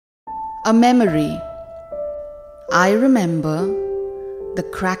A memory. I remember the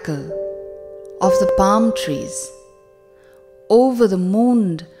crackle of the palm trees over the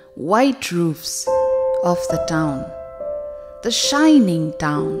mooned white roofs of the town, the shining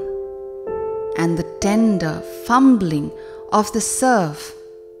town, and the tender fumbling of the surf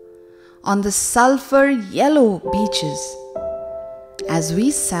on the sulphur-yellow beaches as we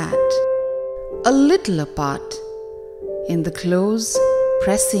sat a little apart in the close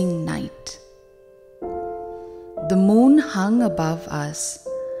pressing night. The moon hung above us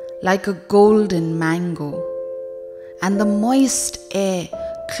like a golden mango, and the moist air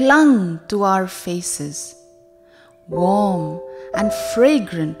clung to our faces, warm and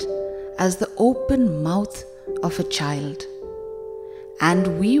fragrant as the open mouth of a child.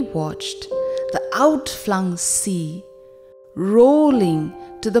 And we watched the out-flung sea rolling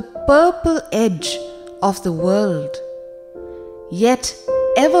to the purple edge of the world, yet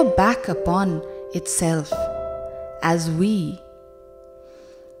ever back upon itself as we,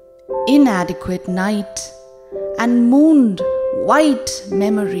 inadequate night and mooned white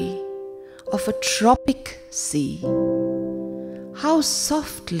memory of a tropic sea. How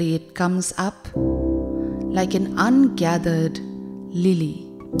softly it comes up like an ungathered lily.